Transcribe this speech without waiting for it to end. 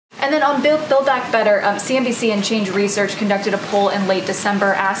And then on Build Back Better, CNBC and Change Research conducted a poll in late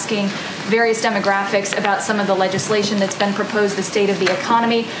December asking various demographics about some of the legislation that's been proposed, the state of the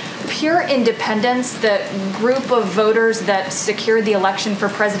economy. Pure Independents, the group of voters that secured the election for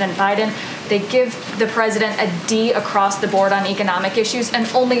President Biden, they give the president a D across the board on economic issues, and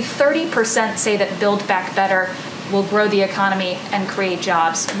only 30% say that Build Back Better will grow the economy and create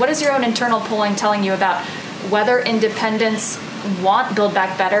jobs. What is your own internal polling telling you about whether independents want Build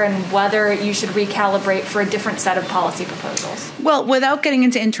Back Better and whether you should recalibrate for a different set of policy proposals? Well, without getting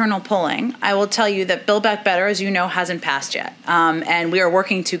into internal polling, I will tell you that Build Back Better, as you know, hasn't passed yet, and we are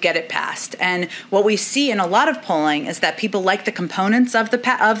working to get it passed. And what we see in a lot of polling is that people like the components of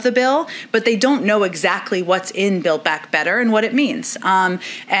the bill, but they don't know exactly what's in Build Back Better and what it means. And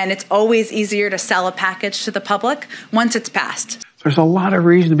it's always easier to sell a package to the public once it's passed. There's a lot of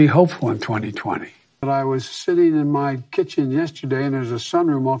reason to be hopeful in 2020. I was sitting in my kitchen yesterday, and there's a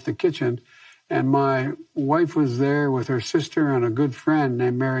sunroom off the kitchen, and my wife was there with her sister and a good friend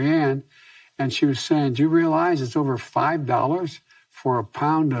named Mary Ann, and she was saying, do you realize it's over $5 for a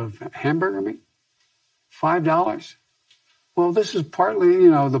pound of hamburger meat? $5? Well, this is partly,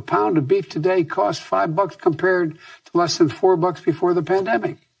 the pound of beef today costs $5 compared to less than $4 before the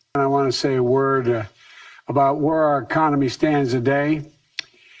pandemic. And I want to say a word about where our economy stands today.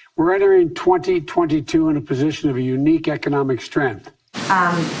 We're entering 2022 in a position of a unique economic strength.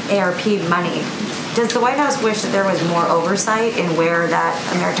 ARP money. Does the White House wish that there was more oversight in where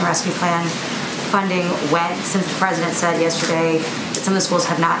that American Rescue Plan funding went, since the president said yesterday that some of the schools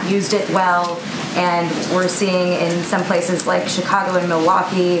have not used it well, and we're seeing in some places like Chicago and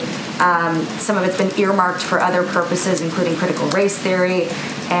Milwaukee, some of it's been earmarked for other purposes, including critical race theory,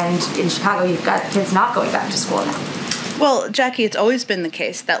 and in Chicago you've got kids not going back to school now. Well, Jackie, it's always been the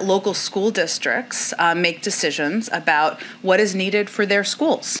case that local school districts make decisions about what is needed for their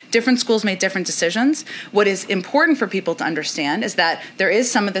schools. Different schools make different decisions. What is important for people to understand is that there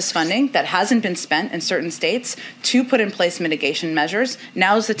is some of this funding that hasn't been spent in certain states to put in place mitigation measures.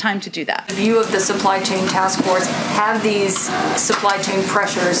 Now is the time to do that. In view of the supply chain task force, have these supply chain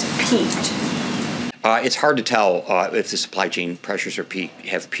pressures peaked? It's hard to tell if the supply chain pressures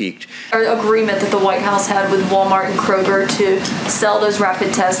have peaked. Our agreement that the White House had with Walmart and Kroger to sell those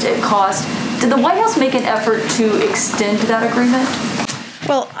rapid tests at cost, did the White House make an effort to extend that agreement?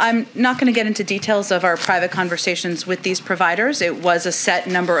 Well, I'm not going to get into details of our private conversations with these providers. It was a set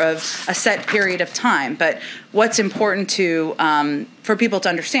period of time. But what's important for people to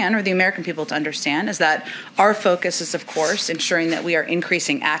understand, or the American people to understand, is that our focus is, of course, ensuring that we are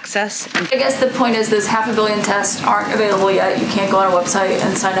increasing access. I guess the point is those 500 million tests aren't available yet. You can't go on a website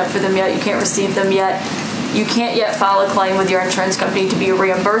and sign up for them yet. You can't receive them yet. You can't yet file a claim with your insurance company to be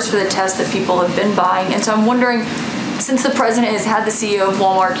reimbursed for the tests that people have been buying. And so I'm wondering, since the president has had the CEO of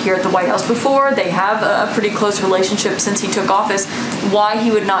Walmart here at the White House before, they have a pretty close relationship since he took office, why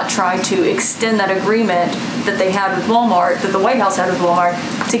he would not try to extend that agreement that they had with Walmart, that the White House had with Walmart,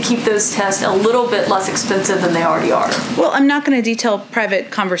 to keep those tests a little bit less expensive than they already are. Well, I'm not going to detail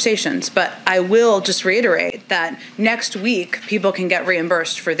private conversations, but I will just reiterate that next week people can get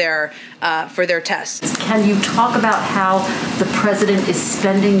reimbursed for their tests. Can you talk about how the president is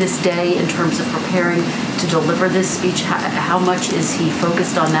spending this day in terms of preparing to deliver this speech? How much is he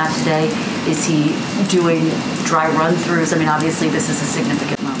focused on that today? Is he doing dry run-throughs? I mean, obviously this is a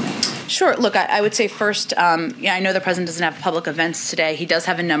significant moment. Sure. Look, I would say first, I know the president doesn't have public events today. He does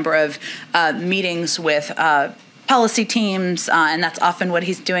have a number of meetings with policy teams, and that's often what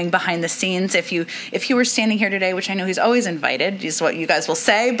he's doing behind the scenes. If he were standing here today, which I know he's always invited, is what you guys will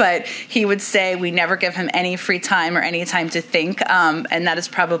say, but he would say we never give him any free time or any time to think, and that is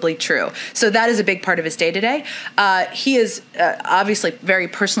probably true. So that is a big part of his day today. He is obviously very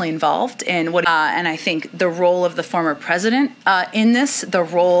personally involved in what, and I think the role of the former president in this, the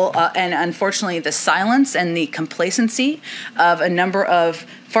role, and unfortunately the silence and the complacency of a number of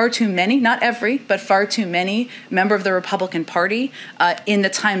far too many, not every, but far too many member of the Republican Party in the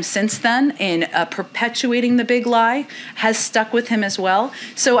time since then in perpetuating the big lie has stuck with him as well.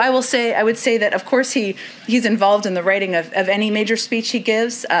 So I would say that, of course, he's involved in the writing of any major speech he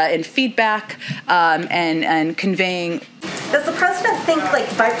gives, in feedback and conveying. Does the president think like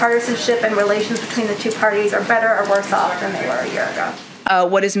bipartisanship and relations between the two parties are better or worse off than they were a year ago?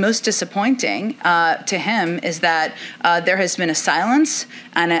 What is most disappointing to him is that there has been a silence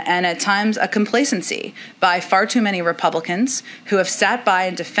and at times a complacency by far too many Republicans who have sat by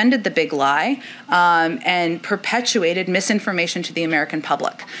and defended the big lie and perpetuated misinformation to the American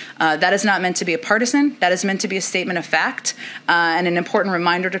public. That is not meant to be a partisan. That is meant to be a statement of fact and an important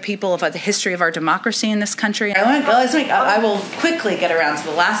reminder to people of the history of our democracy in this country. I will quickly get around to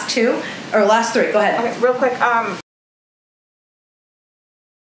the last three. Go ahead. Okay, real quick.